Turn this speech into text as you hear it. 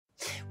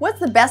What's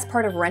the best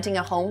part of renting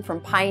a home from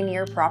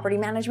Pioneer Property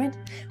Management?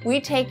 We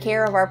take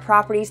care of our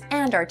properties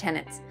and our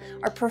tenants.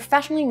 Our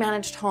professionally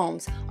managed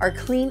homes are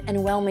clean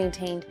and well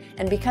maintained,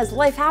 and because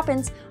life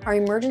happens, our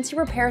emergency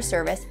repair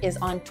service is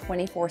on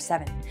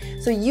 24/7.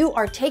 So you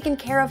are taken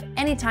care of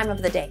any time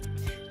of the day.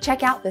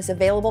 Check out this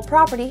available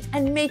property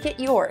and make it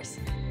yours.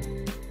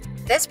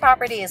 This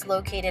property is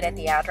located at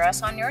the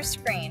address on your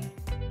screen.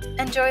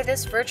 Enjoy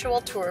this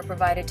virtual tour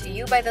provided to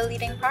you by the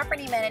leading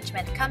property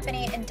management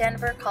company in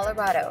Denver,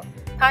 Colorado,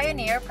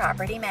 Pioneer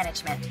Property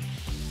Management.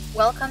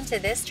 Welcome to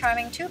this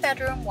charming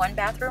 2-bedroom,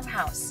 1-bathroom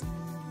house.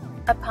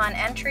 Upon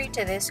entry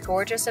to this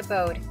gorgeous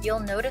abode,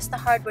 you'll notice the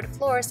hardwood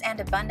floors and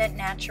abundant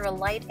natural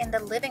light in the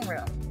living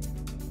room.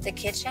 The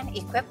kitchen,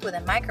 equipped with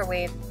a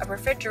microwave, a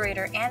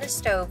refrigerator, and a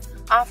stove,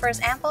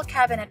 offers ample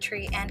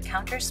cabinetry and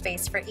counter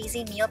space for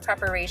easy meal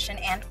preparation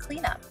and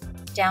cleanup.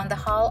 Down the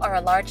hall are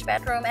a large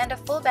bedroom and a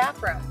full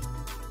bathroom.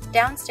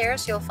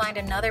 Downstairs you'll find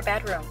another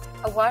bedroom,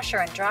 a washer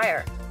and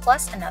dryer,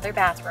 plus another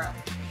bathroom.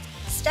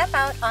 Step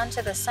out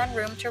onto the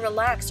sunroom to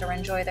relax or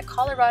enjoy the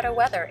Colorado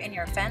weather in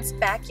your fenced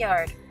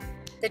backyard.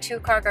 The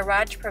 2-car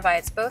garage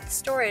provides both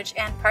storage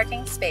and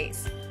parking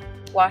space.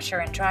 Washer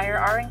and dryer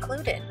are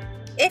included.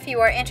 If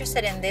you are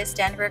interested in this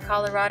Denver,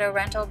 Colorado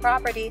rental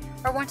property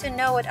or want to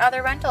know what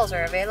other rentals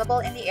are available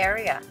in the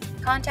area,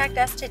 contact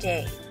us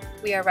today.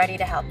 We are ready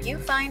to help you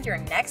find your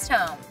next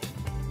home.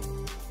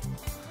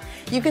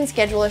 You can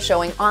schedule a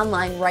showing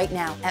online right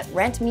now at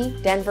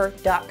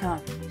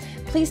rentmedenver.com.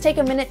 Please take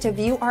a minute to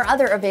view our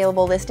other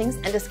available listings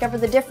and discover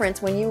the difference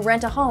when you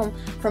rent a home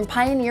from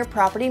Pioneer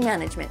Property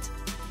Management.